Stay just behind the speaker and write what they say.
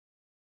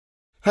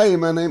Hey,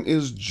 my name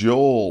is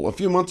Joel. A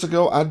few months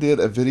ago, I did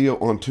a video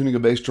on tuning a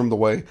bass drum the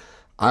way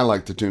I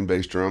like to tune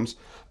bass drums,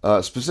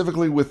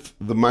 specifically with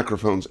the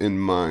microphones in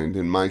mind.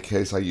 In my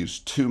case, I use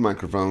two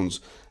microphones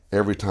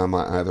every time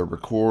I either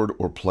record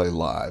or play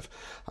live.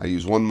 I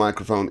use one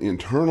microphone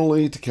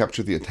internally to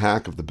capture the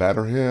attack of the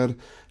batter head,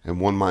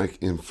 and one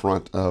mic in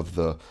front of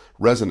the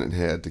resonant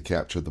head to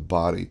capture the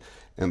body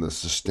and the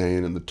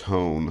sustain and the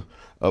tone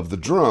of the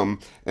drum.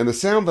 And the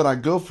sound that I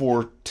go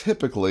for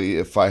typically,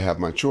 if I have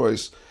my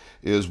choice,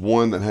 is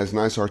one that has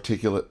nice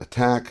articulate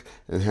attack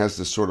and has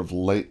this sort of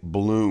late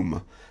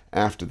bloom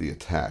after the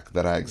attack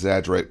that I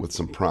exaggerate with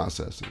some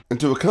processing. And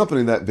to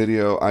accompany that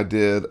video, I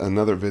did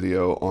another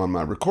video on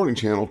my recording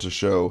channel to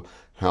show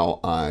how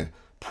I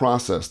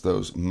process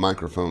those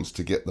microphones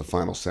to get the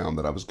final sound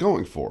that I was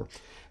going for.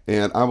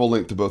 And I will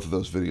link to both of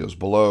those videos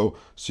below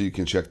so you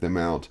can check them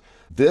out.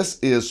 This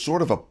is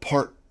sort of a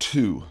part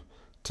two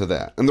to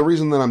that. And the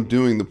reason that I'm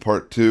doing the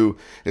part two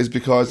is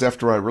because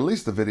after I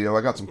released the video,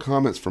 I got some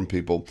comments from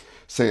people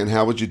saying,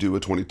 how would you do a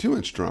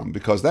 22-inch drum?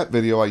 Because that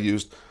video I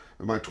used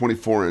my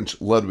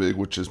 24-inch Ludwig,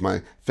 which is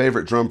my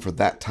favorite drum for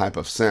that type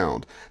of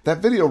sound. That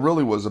video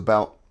really was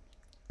about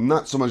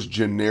not so much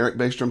generic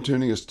bass drum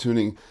tuning as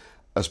tuning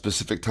a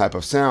specific type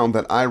of sound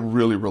that I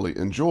really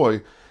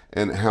enjoy,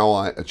 and how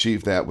I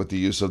achieve that with the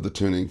use of the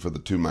tuning for the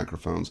two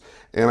microphones.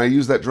 And I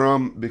use that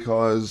drum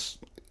because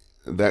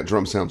that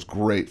drum sounds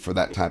great for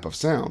that type of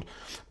sound.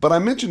 But I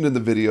mentioned in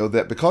the video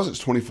that because it's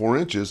 24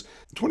 inches,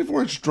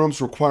 24-inch drums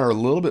require a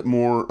little bit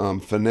more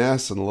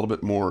finesse and a little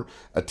bit more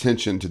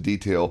attention to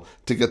detail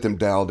to get them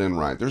dialed in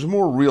right. There's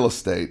more real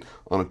estate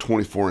on a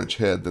 24-inch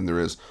head than there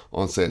is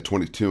on, say, a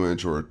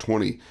 22-inch or a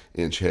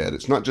 20-inch head.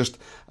 It's not just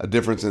a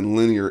difference in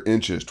linear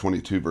inches,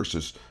 22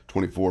 versus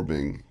 24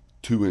 being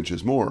 2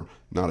 inches more,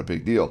 not a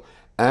big deal.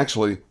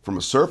 Actually, from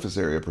a surface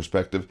area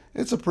perspective,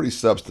 it's a pretty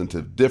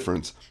substantive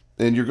difference,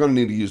 and you're going to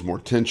need to use more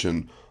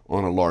tension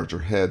on a larger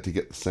head to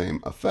get the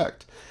same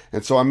effect.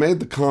 And so I made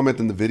the comment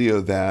in the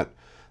video that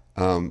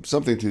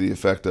something to the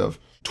effect of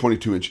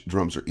 22-inch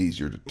drums are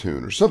easier to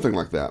tune or something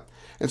like that.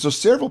 And so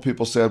several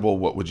people said, well,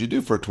 what would you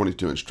do for a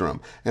 22-inch drum?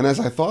 And as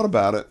I thought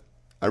about it,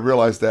 I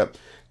realized that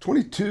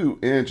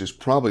 22-inch is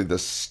probably the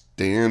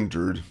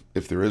standard,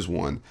 if there is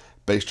one,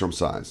 bass drum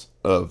size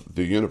of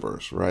the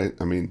universe, right?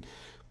 I mean,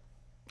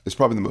 it's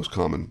probably the most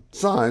common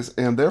size,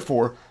 and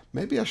therefore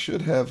maybe I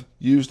should have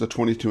used a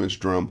 22-inch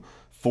drum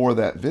for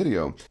that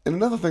video. And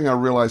another thing I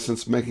realized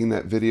since making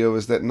that video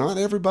is that not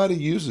everybody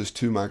uses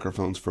two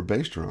microphones for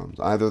bass drums.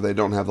 Either they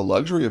don't have the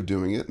luxury of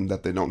doing it and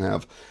that they don't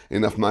have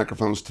enough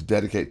microphones to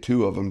dedicate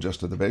two of them just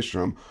to the bass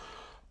drum,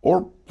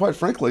 or quite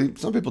frankly,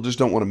 some people just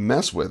don't want to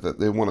mess with it.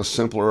 They want a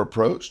simpler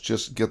approach,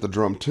 just get the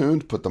drum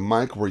tuned, put the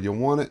mic where you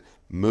want it,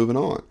 moving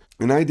on.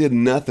 And I did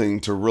nothing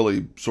to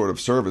really sort of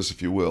service,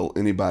 if you will,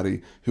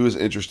 anybody who is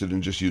interested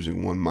in just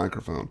using one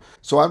microphone.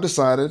 So I've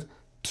decided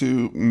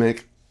to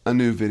make a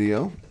new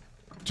video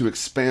to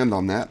expand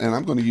on that, and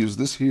I'm going to use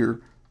this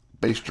here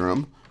bass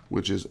drum,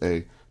 which is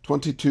a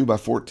 22 by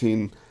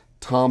 14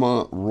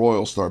 Tama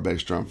Royal Star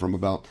bass drum from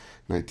about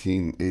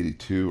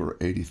 1982 or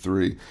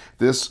 83.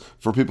 This,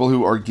 for people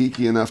who are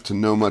geeky enough to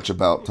know much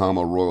about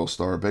Tama Royal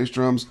Star bass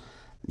drums,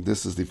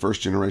 this is the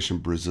first generation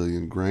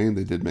Brazilian grain.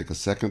 They did make a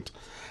second.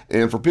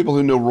 And for people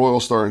who know Royal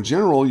Star in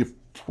general, you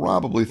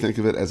probably think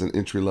of it as an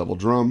entry-level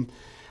drum.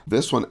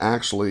 This one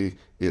actually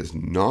is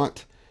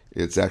not.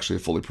 It's actually a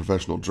fully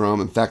professional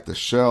drum. In fact, the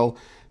shell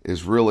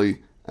is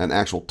really an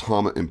actual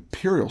Tama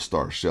Imperial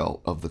Star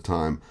shell of the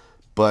time,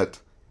 but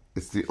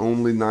it's the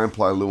only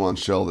 9-ply Luan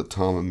shell that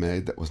Tama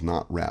made that was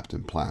not wrapped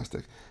in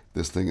plastic.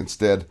 This thing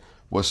instead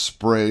was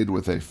sprayed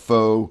with a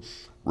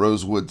faux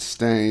rosewood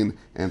stain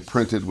and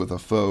printed with a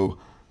faux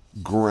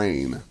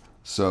grain.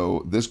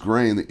 So this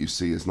grain that you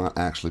see is not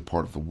actually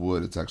part of the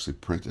wood. It's actually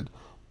printed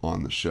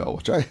on the shell,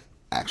 which I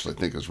actually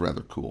think is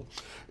rather cool.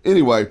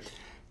 Anyway,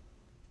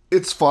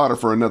 it's fodder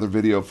for another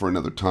video for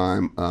another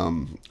time.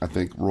 I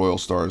think Royal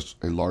Star is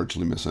a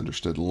largely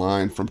misunderstood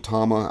line from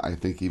Tama. I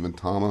think even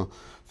Tama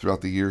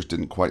throughout the years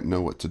didn't quite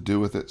know what to do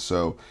with it.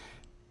 So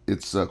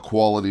its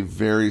quality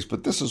varies,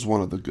 but this is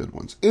one of the good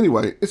ones.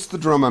 Anyway, it's the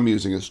drum I'm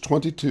using. It's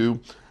 22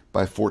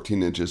 by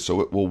 14 inches, so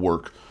it will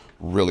work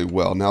really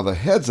well. Now the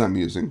heads I'm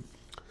using,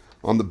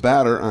 on the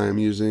batter, I am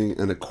using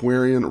an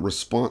Aquarian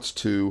Response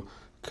 2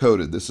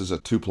 coated. This is a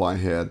 2-ply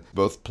head.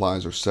 Both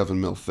plies are 7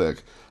 mil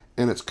thick,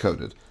 and it's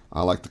coated.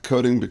 I like the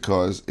coating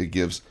because it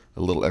gives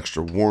a little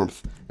extra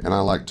warmth, and I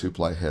like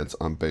 2-ply heads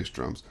on bass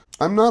drums.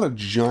 I'm not a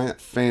giant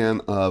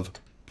fan of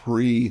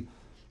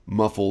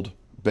pre-muffled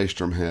bass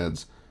drum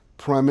heads,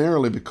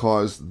 primarily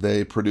because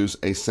they produce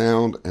a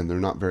sound and they're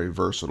not very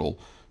versatile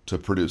to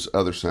produce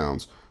other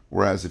sounds.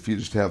 Whereas if you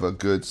just have a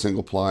good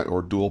single-ply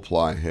or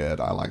dual-ply head,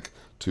 I like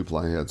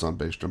 2-ply heads on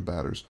bass drum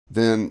batters,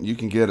 then you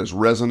can get as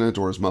resonant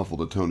or as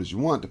muffled a tone as you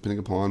want, depending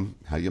upon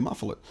how you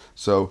muffle it.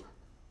 So,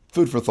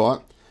 food for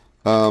thought.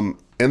 And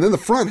then the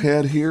front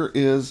head here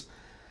is,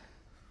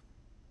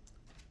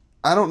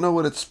 I don't know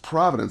what its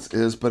provenance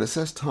is, but it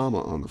says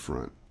Tama on the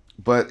front.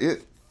 But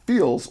it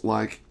feels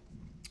like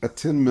a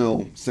 10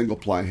 mil single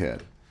ply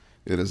head.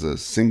 It is a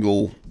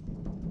single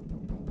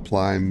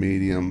ply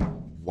medium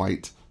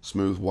white,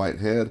 smooth white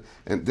head.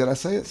 And did I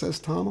say it says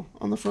Tom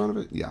on the front of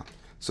it? Yeah.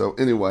 So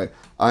anyway,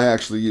 I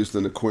actually used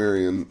an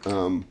Aquarian,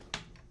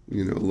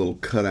 you know, a little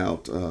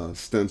cutout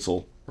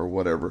stencil or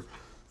whatever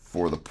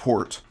for the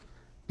port,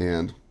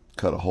 and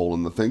cut a hole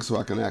in the thing so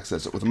I can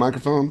access it with a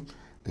microphone.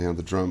 And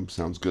the drum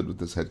sounds good with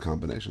this head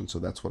combination, so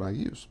that's what I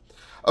use.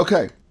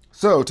 Okay,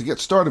 so to get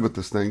started with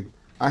this thing,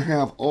 I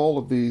have all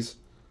of these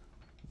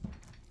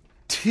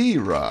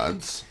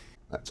T-rods.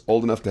 That's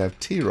old enough to have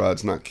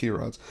T-rods, not key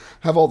rods.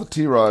 Have all the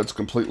T-rods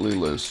completely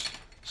loose,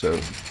 so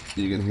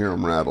you can hear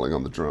them rattling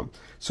on the drum.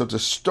 So to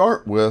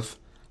start with,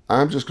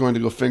 I'm just going to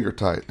go finger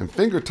tight. And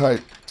finger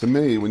tight, to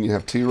me, when you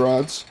have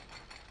T-rods,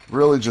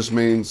 really just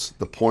means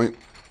the point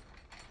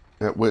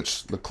at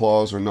which the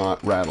claws are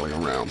not rattling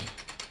around.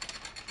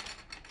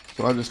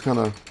 So I just kind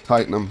of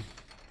tighten them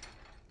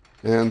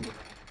and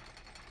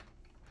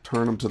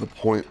turn them to the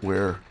point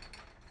where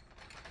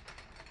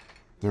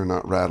they're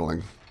not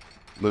rattling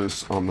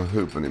loose on the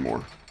hoop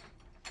anymore.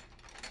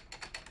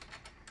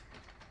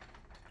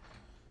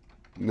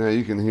 Now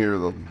you can hear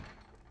the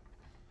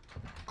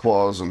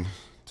claws and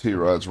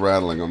T-rods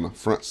rattling on the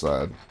front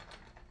side.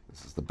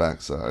 This is the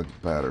back side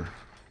batter.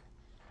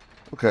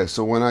 Okay,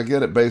 so when I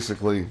get it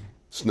basically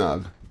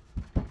snug,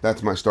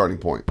 that's my starting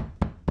point.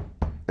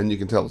 And you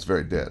can tell it's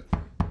very dead.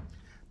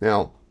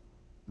 Now,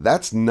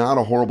 that's not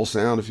a horrible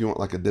sound if you want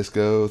like a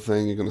disco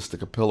thing. You're going to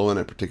stick a pillow in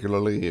it,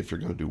 particularly if you're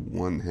going to do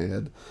one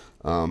head.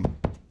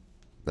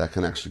 That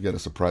can actually get a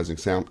surprising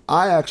sound.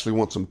 I actually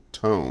want some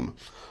tone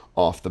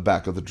off the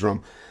back of the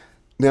drum.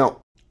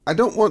 Now, I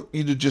don't want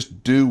you to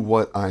just do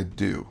what I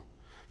do,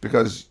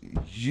 because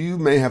you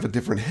may have a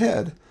different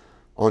head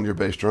on your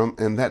bass drum,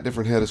 and that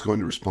different head is going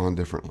to respond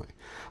differently.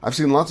 I've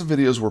seen lots of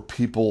videos where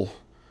people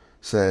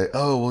say,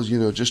 oh, well, you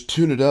know, just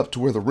tune it up to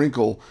where the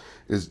wrinkle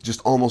is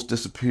just almost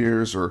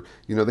disappears, or,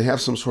 you know, they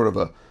have some sort of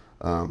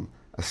a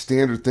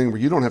standard thing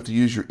where you don't have to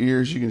use your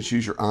ears, you can just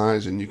use your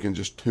eyes, and you can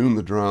just tune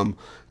the drum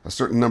a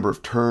certain number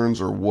of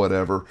turns or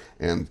whatever,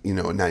 and, you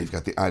know, now you've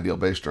got the ideal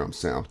bass drum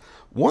sound.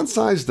 One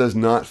size does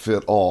not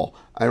fit all.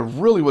 I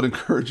really would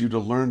encourage you to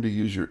learn to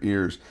use your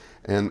ears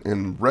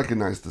and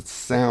recognize the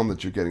sound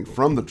that you're getting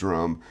from the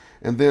drum,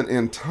 and then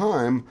in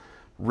time,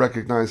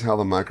 recognize how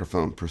the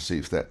microphone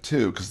perceives that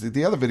too. Because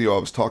the other video I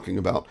was talking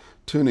about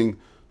tuning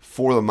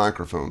for the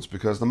microphones,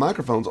 because the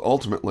microphones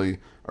ultimately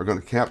are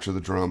going to capture the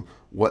drum.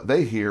 What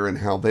they hear and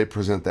how they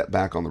present that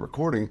back on the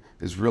recording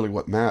is really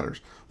what matters.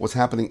 What's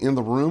happening in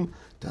the room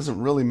doesn't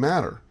really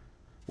matter.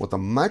 What the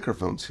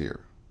microphones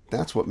hear,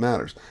 that's what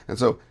matters. And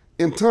so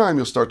in time,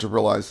 you'll start to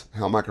realize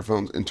how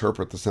microphones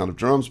interpret the sound of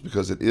drums,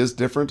 because it is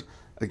different.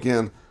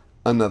 Again,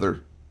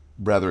 another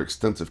rather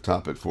extensive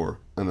topic for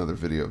another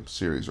video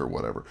series or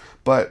whatever.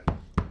 But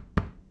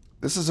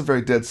this is a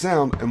very dead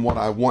sound, and what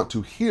I want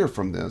to hear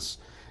from this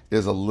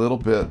is a little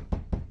bit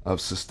of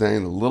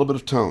sustain, a little bit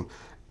of tone.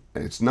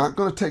 It's not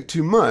going to take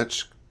too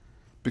much,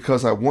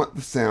 because I want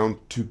the sound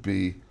to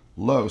be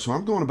low. So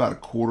I'm going about a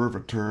quarter of a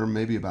turn,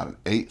 maybe about an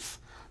eighth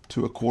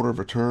to a quarter of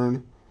a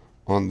turn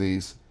on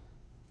these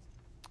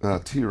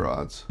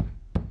T-rods.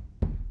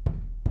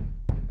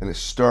 And it's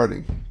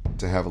starting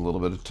to have a little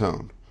bit of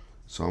tone.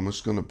 So I'm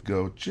just going to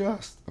go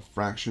just a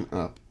fraction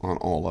up on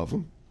all of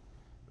them.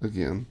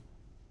 Again.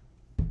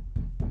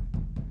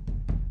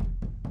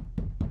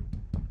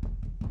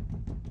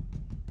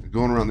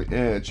 Going around the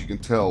edge, you can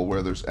tell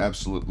where there's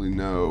absolutely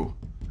no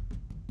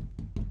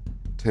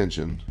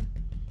tension.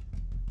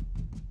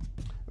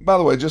 By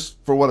the way, just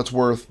for what it's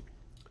worth,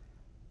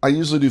 I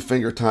usually do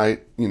finger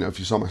tight. You know, if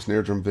you saw my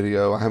snare drum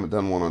video, I haven't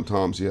done one on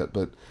toms yet,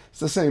 but it's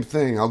the same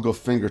thing. I'll go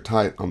finger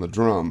tight on the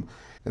drum.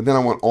 And then I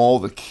want all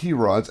the key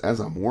rods,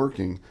 as I'm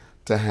working,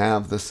 to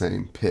have the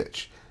same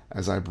pitch.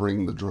 As I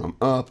bring the drum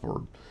up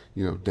or,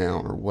 you know,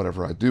 down or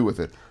whatever I do with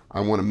it, I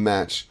want to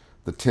match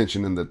the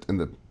tension and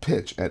the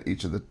pitch at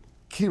each of the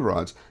key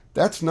rods.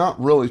 That's not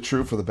really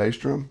true for the bass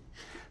drum,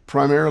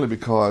 primarily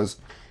because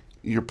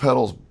your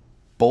pedal's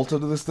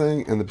bolted to this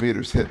thing and the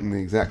beater's hitting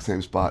the exact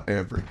same spot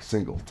every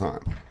single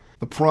time.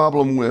 The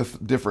problem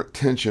with different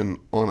tension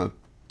on a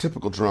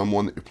typical drum,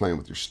 one that you're playing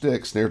with your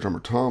stick, snare drum or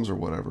toms or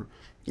whatever,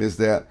 is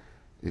that,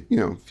 you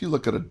know, if you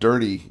look at a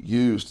dirty,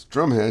 used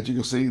drum head, you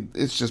can see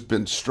it's just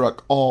been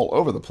struck all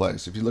over the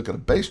place. If you look at a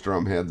bass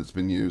drum head that's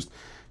been used,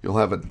 you'll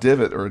have a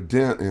divot or a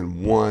dent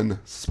in one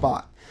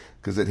spot,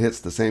 because it hits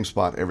the same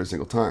spot every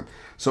single time.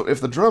 So if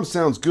the drum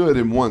sounds good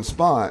in one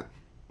spot,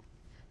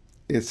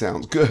 it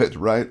sounds good,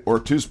 right? Or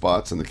two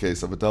spots in the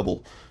case of a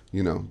double,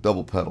 you know,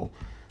 double pedal.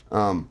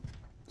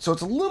 So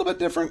it's a little bit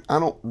different. I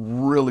don't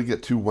really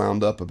get too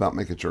wound up about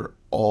making sure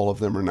all of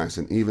them are nice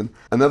and even.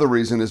 Another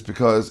reason is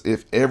because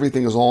if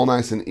everything is all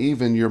nice and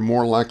even, you're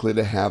more likely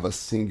to have a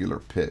singular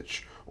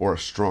pitch or a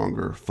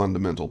stronger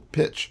fundamental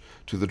pitch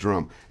to the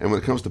drum. And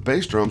when it comes to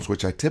bass drums,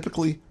 which I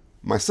typically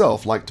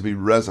myself like to be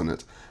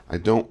resonant, I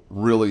don't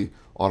really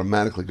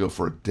automatically go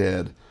for a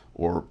dead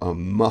or a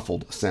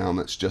muffled sound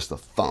that's just a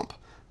thump.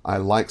 I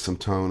like some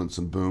tone and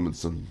some boom and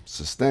some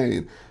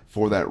sustain.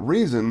 For that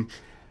reason,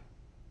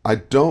 I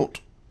don't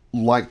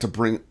like to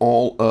bring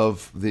all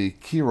of the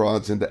key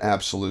rods into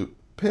absolute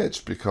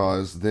pitch,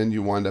 because then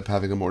you wind up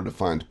having a more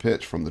defined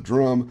pitch from the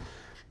drum,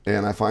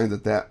 and I find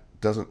that that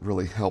doesn't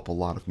really help a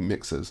lot of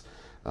mixes.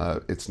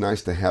 It's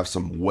nice to have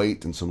some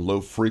weight and some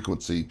low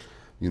frequency,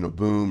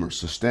 boom or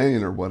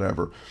sustain or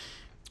whatever,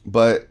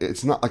 but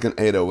it's not like an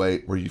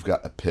 808 where you've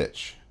got a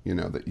pitch,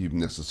 that you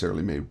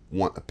necessarily may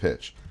want a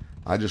pitch.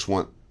 I just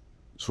want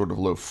sort of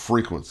low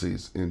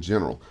frequencies in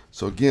general.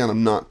 So again,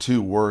 I'm not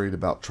too worried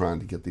about trying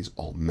to get these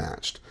all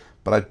matched,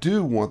 but I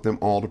do want them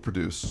all to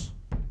produce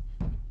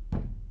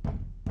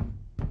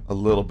a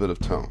little bit of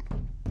tone.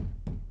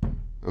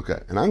 Okay,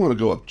 and I'm going to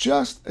go up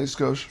just a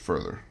skosh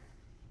further.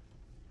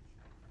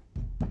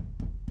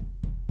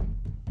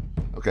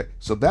 Okay,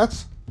 so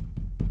that's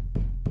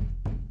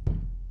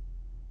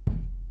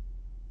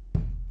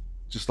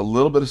just a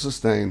little bit of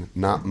sustain,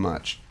 not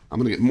much. I'm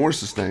going to get more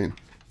sustain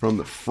from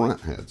the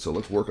front head. So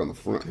let's work on the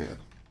front head.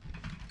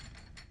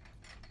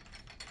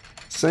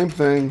 Same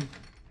thing,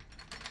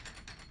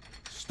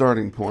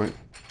 starting point,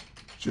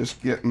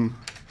 just getting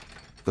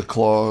the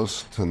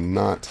claws to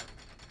not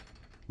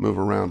move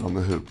around on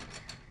the hoop.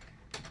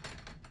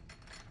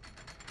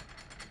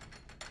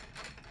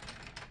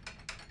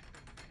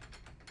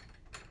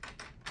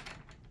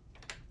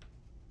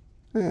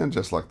 And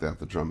just like that,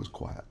 the drum is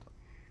quiet.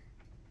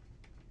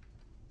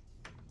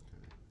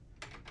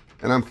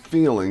 And I'm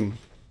feeling,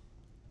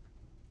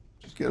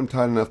 just get them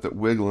tight enough that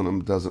wiggling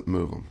them doesn't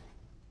move them.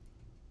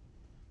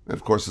 And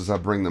of course, as I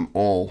bring them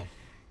all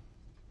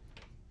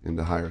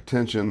into higher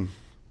tension,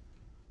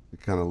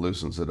 it kind of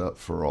loosens it up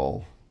for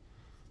all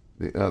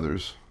the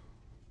others.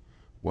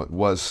 What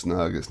was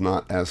snug is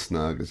not as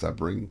snug as I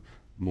bring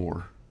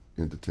more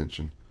into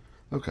tension.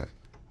 Okay,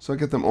 so I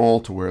get them all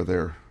to where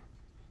they're,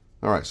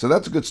 all right, so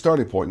that's a good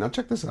starting point. Now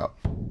check this out.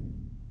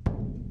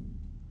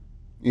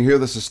 You hear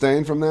the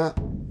sustain from that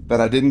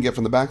I didn't get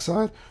from the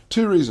backside?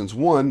 Two reasons.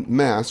 One,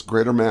 mass,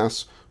 greater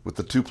mass with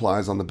the two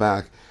plies on the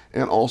back,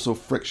 and also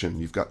friction.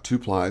 You've got two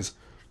plies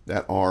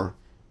that are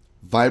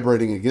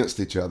vibrating against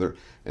each other,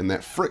 and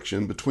that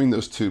friction between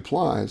those two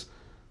plies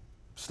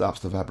stops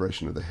the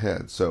vibration of the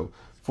head. So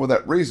for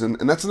that reason,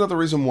 and that's another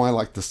reason why I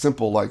like the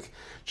simple, like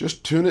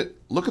just tune it,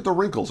 look at the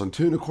wrinkles and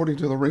tune according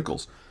to the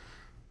wrinkles.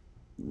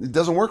 It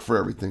doesn't work for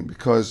everything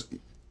because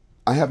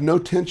I have no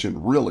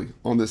tension really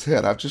on this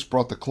head. I've just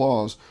brought the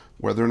claws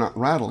where they're not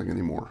rattling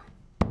anymore.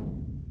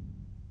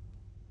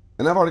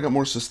 And I've already got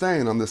more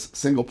sustain on this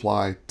single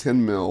ply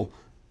 10 mil,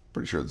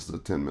 pretty sure this is a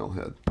 10 mil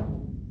head.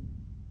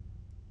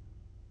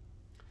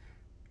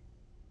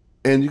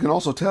 And you can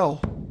also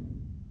tell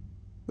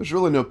there's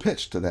really no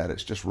pitch to that,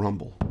 it's just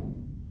rumble.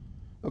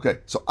 Okay,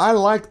 so I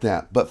like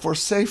that, but for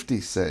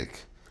safety's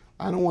sake,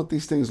 I don't want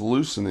these things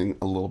loosening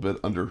a little bit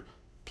under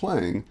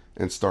playing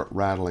and start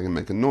rattling and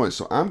making noise.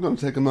 So I'm going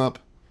to take them up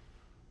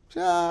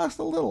just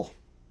a little,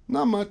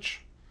 not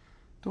much.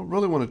 Don't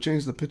really want to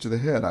change the pitch of the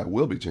head. I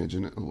will be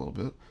changing it a little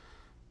bit,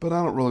 but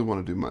I don't really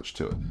want to do much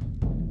to it.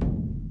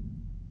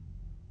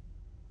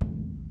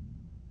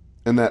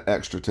 And that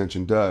extra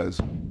tension does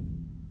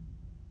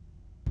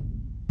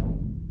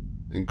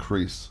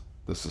increase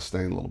the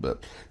sustain a little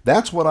bit.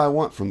 That's what I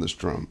want from this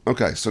drum.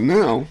 Okay, so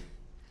now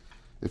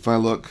if I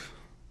look,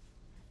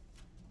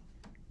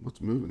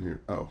 what's moving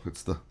here? Oh,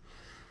 it's the,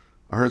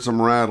 I heard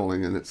some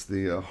rattling, and it's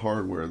the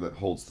hardware that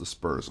holds the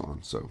spurs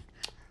on. So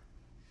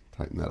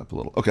tighten that up a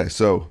little. Okay,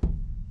 so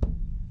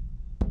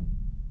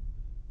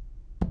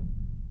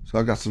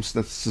I've got some,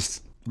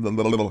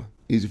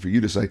 easy for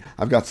you to say,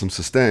 I've got some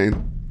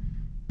sustain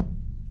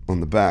on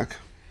the back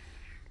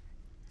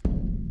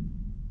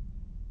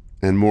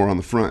and more on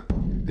the front.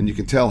 And you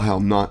can tell how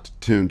not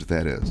tuned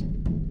that is.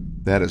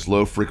 That is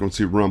low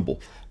frequency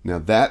rumble. Now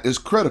that is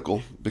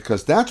critical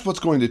because that's what's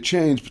going to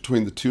change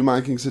between the two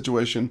miking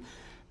situation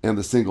and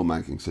the single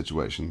miking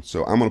situation.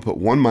 So I'm going to put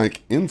one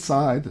mic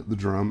inside the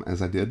drum, as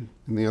I did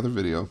in the other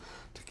video,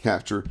 to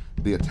capture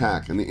the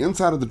attack. And the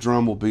inside of the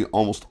drum will be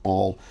almost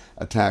all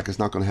attack. It's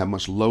not going to have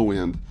much low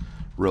end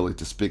really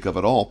to speak of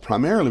at all,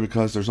 primarily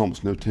because there's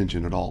almost no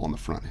tension at all on the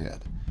front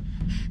head.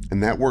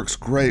 And that works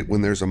great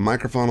when there's a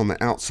microphone on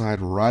the outside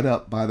right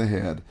up by the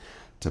head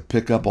to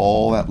pick up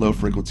all that low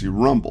frequency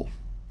rumble,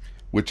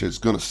 which is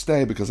going to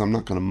stay because I'm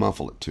not going to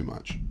muffle it too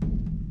much.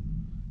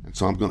 And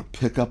so I'm going to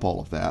pick up all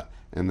of that,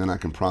 and then I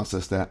can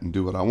process that and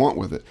do what I want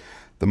with it.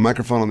 The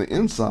microphone on the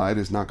inside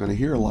is not going to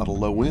hear a lot of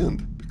low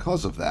end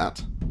because of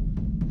that.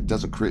 It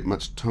doesn't create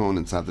much tone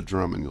inside the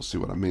drum, and you'll see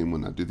what I mean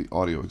when I do the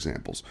audio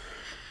examples.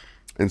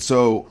 And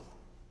so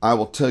I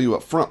will tell you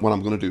up front what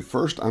I'm going to do.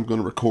 First, I'm going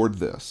to record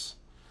this.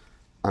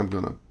 I'm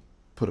going to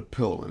put a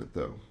pillow in it,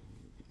 though.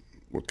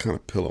 What kind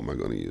of pillow am I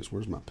going to use?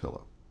 Where's my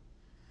pillow?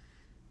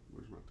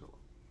 Where's my pillow?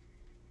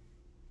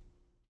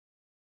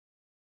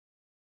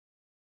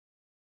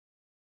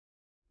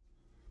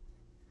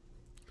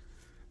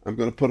 I'm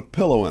going to put a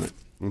pillow in it.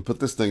 I'm going to put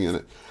this thing in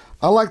it.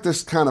 I like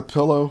this kind of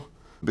pillow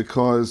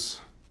because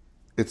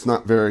it's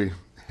not very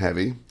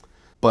heavy,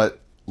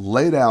 but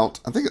laid out,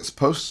 I think it's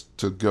supposed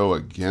to go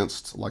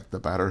against like the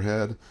batter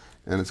head,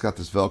 and it's got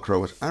this Velcro,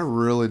 which I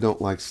really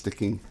don't like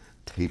sticking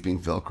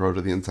taping Velcro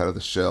to the inside of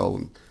the shell,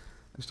 and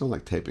I just don't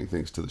like taping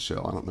things to the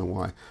shell. I don't know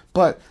why.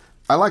 But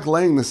I like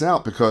laying this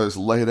out because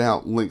laid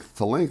out length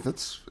to length,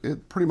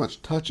 it pretty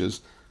much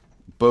touches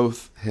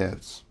both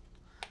heads,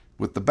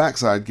 with the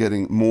backside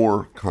getting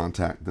more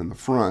contact than the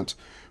front,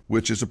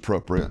 which is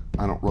appropriate.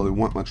 I don't really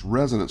want much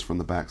resonance from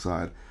the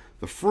backside.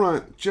 The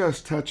front,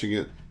 just touching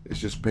it, is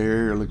just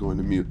barely going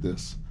to mute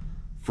this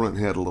front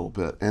head a little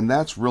bit, and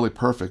that's really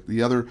perfect.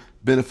 The other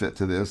benefit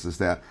to this is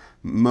that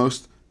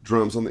most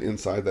drums on the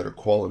inside that are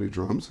quality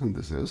drums, and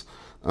this is,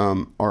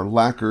 are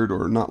lacquered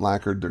or not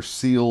lacquered, they're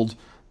sealed.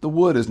 The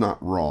wood is not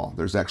raw.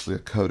 There's actually a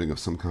coating of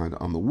some kind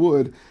on the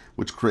wood,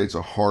 which creates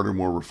a harder,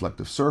 more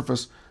reflective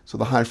surface, so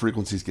the high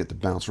frequencies get to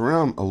bounce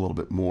around a little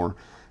bit more,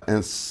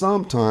 and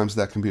sometimes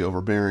that can be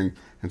overbearing,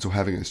 and so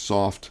having a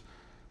soft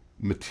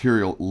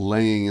material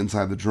laying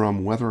inside the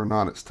drum, whether or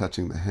not it's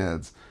touching the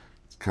heads,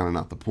 it's kind of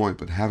not the point,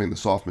 but having the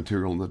soft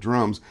material in the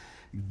drums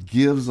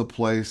gives a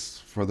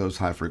place for those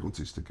high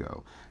frequencies to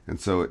go. And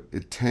so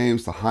it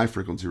tames the high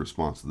frequency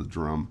response of the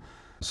drum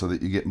so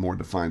that you get more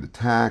defined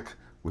attack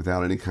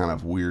without any kind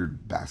of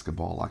weird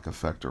basketball-like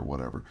effect or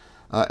whatever.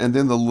 And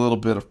then the little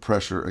bit of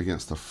pressure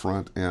against the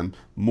front and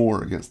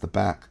more against the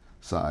back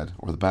side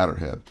or the batter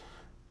head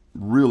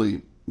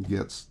really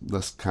gets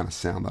this kind of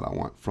sound that I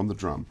want from the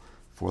drum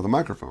for the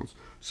microphones.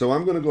 So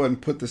I'm going to go ahead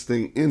and put this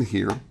thing in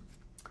here,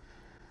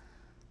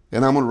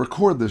 and I'm going to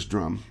record this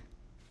drum.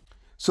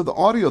 So the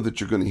audio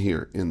that you're going to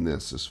hear in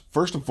this is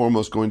first and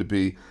foremost going to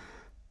be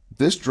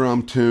this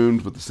drum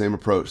tuned with the same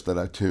approach that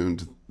I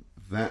tuned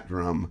that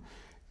drum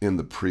in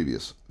the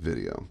previous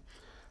video.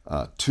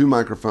 Two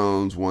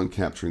microphones, one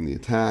capturing the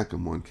attack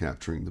and one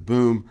capturing the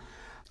boom.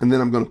 And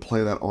then I'm going to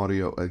play that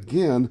audio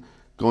again,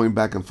 going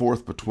back and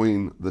forth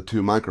between the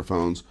two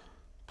microphones,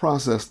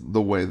 processed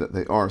the way that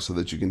they are so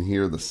that you can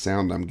hear the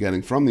sound I'm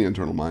getting from the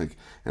internal mic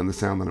and the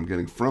sound that I'm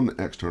getting from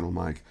the external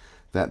mic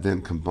that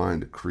then combine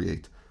to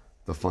create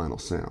the final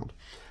sound.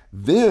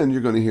 Then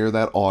you're going to hear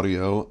that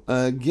audio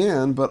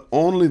again, but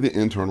only the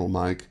internal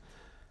mic,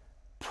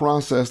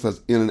 processed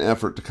as in an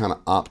effort to kind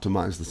of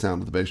optimize the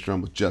sound of the bass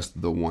drum with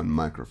just the one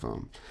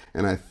microphone.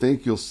 And I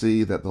think you'll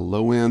see that the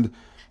low end,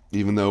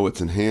 even though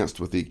it's enhanced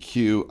with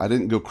EQ, I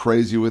didn't go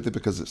crazy with it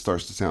because it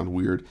starts to sound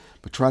weird,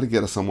 but try to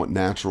get a somewhat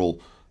natural,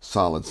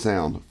 solid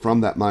sound from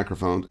that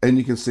microphone. And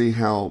you can see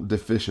how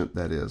deficient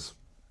that is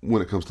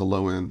when it comes to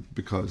low end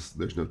because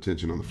there's no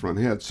tension on the front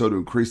head. So to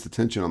increase the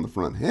tension on the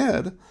front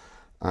head,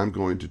 I'm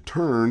going to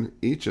turn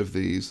each of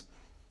these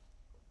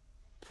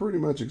pretty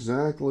much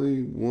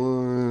exactly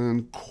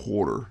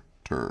 1/4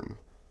 turn,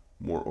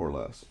 more or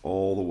less,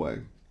 all the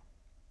way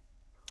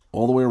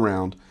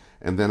around,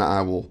 and then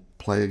I will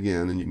play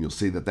again, and you'll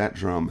see that that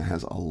drum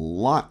has a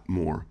lot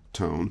more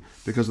tone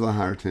because of the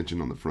higher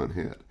tension on the front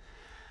head.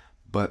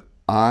 But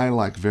I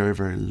like very,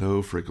 very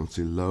low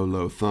frequency,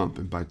 low thump,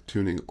 and by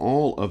tuning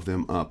all of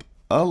them up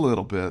a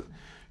little bit,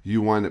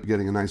 you wind up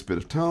getting a nice bit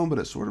of tone, but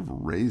it sort of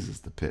raises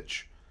the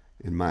pitch,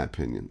 in my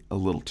opinion, a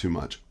little too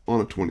much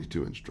on a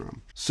 22-inch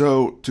drum.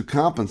 So to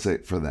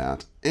compensate for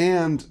that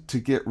and to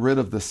get rid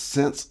of the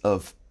sense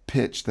of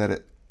pitch that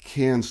it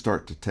can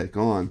start to take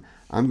on,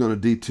 I'm going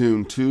to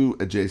detune two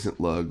adjacent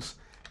lugs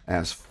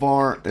as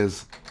far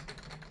as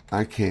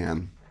I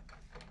can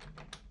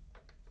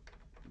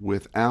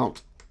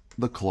without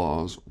the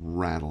claws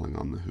rattling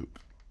on the hoop.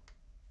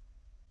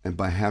 And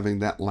by having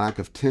that lack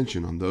of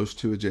tension on those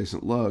two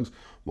adjacent lugs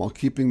while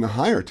keeping the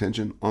higher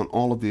tension on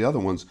all of the other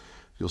ones,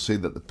 you'll see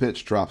that the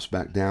pitch drops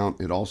back down.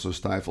 It also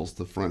stifles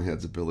the front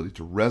head's ability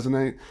to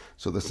resonate,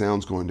 so the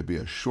sound's going to be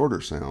a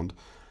shorter sound,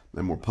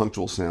 a more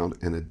punctual sound,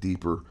 and a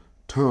deeper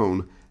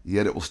tone,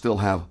 yet it will still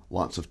have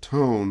lots of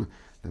tone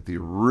that the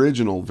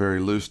original very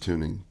loose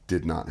tuning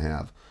did not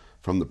have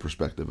from the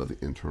perspective of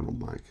the internal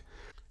mic.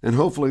 And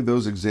hopefully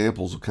those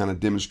examples will kind of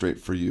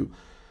demonstrate for you,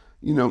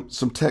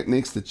 some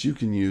techniques that you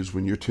can use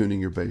when you're tuning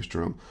your bass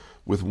drum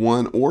with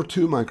one or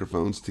two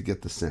microphones to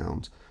get the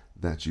sounds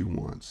that you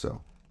want.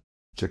 So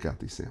check out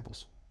these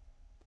samples.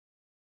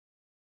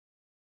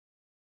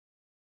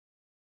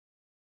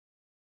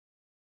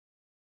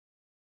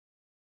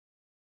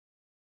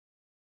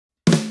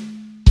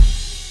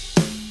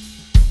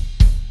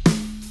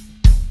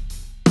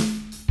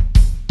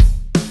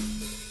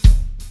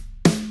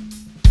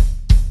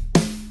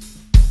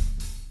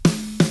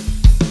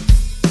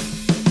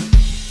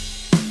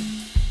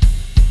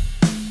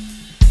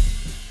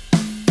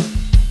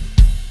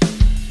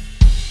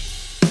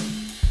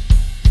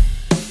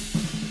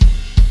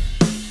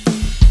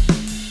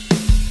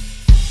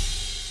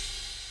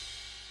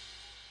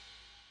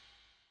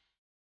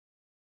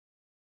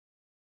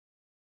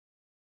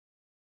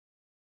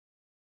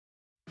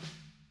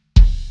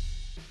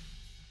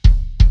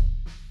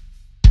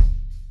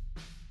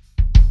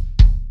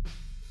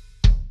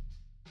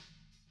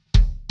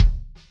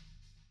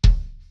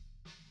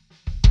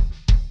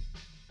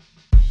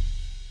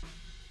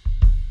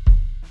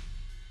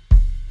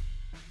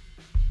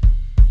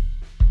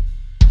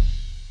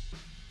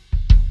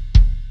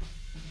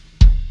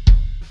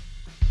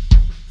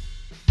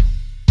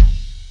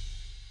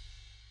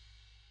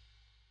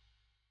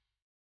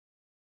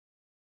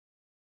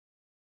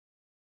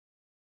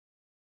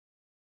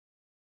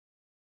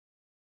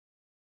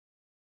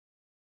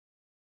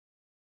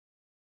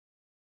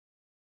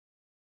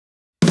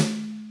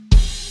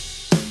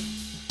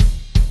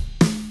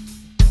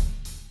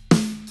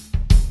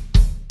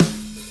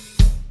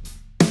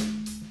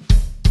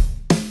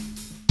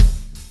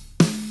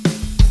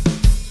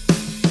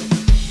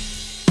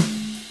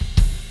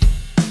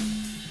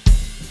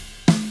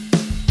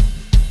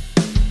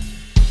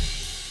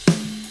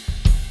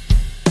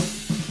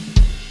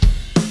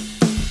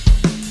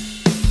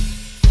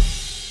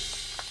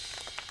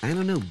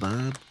 know,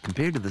 Bob.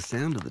 Compared to the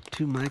sound of the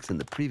two mics in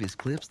the previous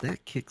clips,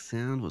 that kick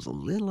sound was a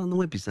little on the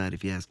wimpy side,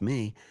 if you ask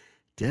me.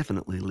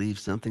 Definitely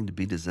leaves something to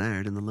be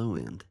desired in the low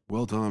end.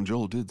 Well, Tom,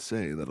 Joel did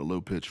say that a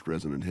low-pitched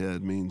resonant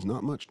head means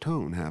not much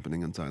tone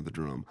happening inside the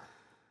drum.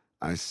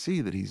 I see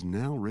that he's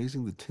now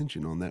raising the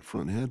tension on that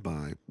front head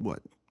by,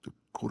 what, a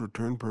quarter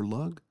turn per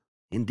lug?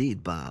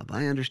 Indeed, Bob.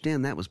 I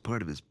understand that was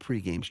part of his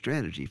pregame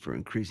strategy for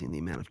increasing the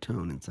amount of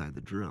tone inside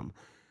the drum.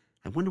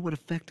 I wonder what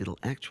effect it'll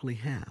actually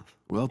have.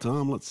 Well,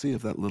 Tom, let's see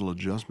if that little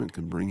adjustment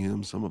can bring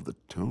him some of the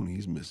tone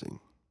he's missing.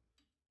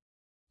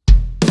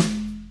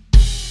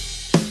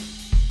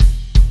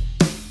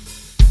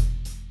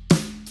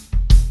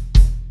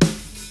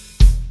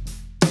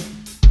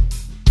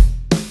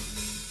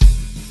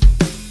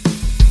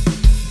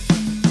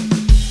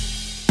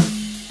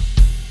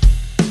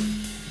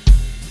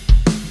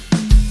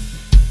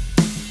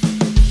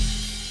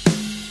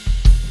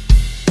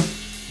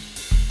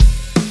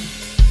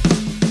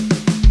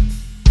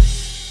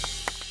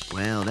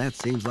 Well, that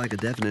seems like a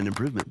definite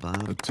improvement, A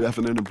Bob.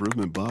 definite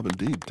improvement, Bob,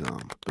 indeed,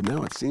 Tom. But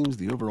now it seems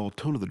the overall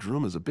tone of the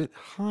drum is a bit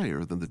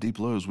higher than the deep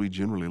lows we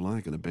generally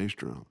like in a bass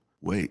drum.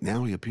 Wait,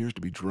 now he appears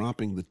to be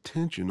dropping the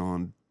tension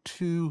on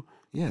two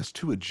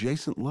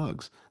adjacent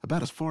lugs,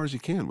 about as far as you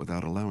can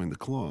without allowing the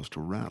claws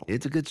to rattle.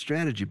 It's a good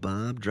strategy,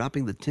 Bob.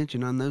 Dropping the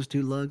tension on those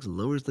two lugs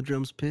lowers the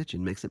drum's pitch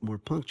and makes it more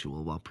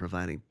punctual while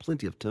providing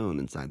plenty of tone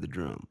inside the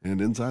drum.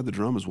 And inside the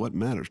drum is what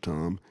matters,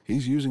 Tom.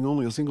 He's using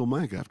only a single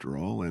mic after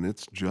all, and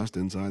it's just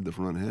inside the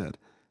front head.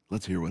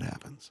 Let's hear what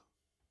happens.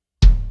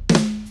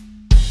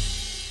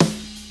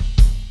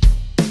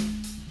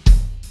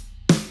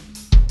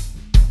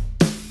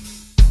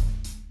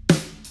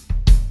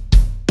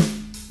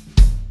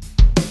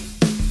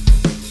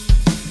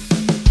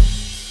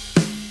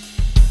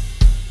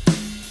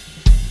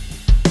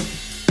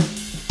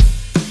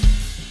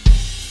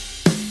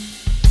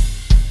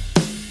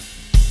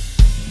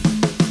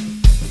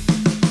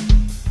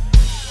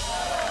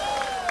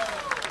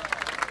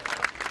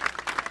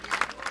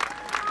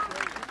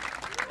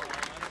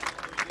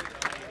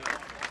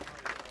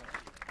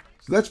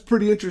 So that's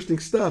pretty interesting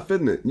stuff,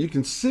 isn't it? You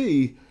can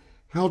see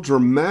how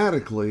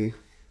dramatically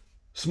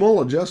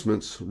small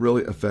adjustments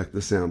really affect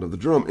the sound of the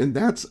drum. And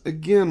that's,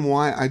 again,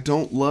 why I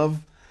don't love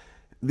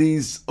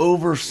these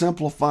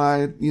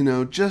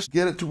oversimplified, just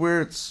get it to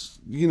where it's,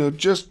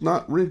 just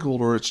not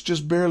wrinkled, or it's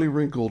just barely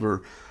wrinkled,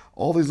 or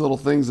all these little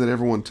things that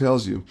everyone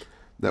tells you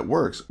that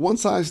works. One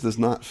size does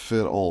not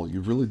fit all. You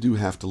really do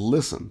have to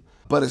listen.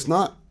 But it's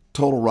not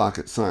total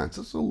rocket science.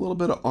 It's a little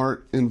bit of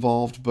art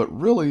involved, but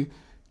really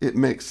it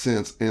makes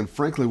sense. And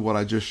frankly, what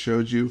I just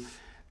showed you,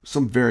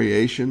 some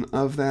variation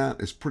of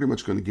that is pretty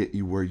much going to get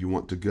you where you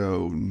want to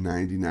go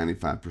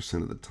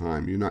 90-95% of the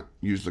time. You're not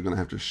usually going to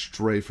have to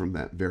stray from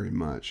that very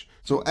much.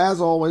 So as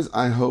always,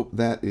 I hope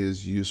that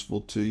is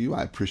useful to you.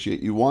 I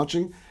appreciate you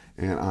watching,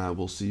 and I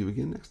will see you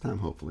again next time,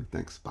 hopefully.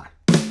 Thanks. Bye.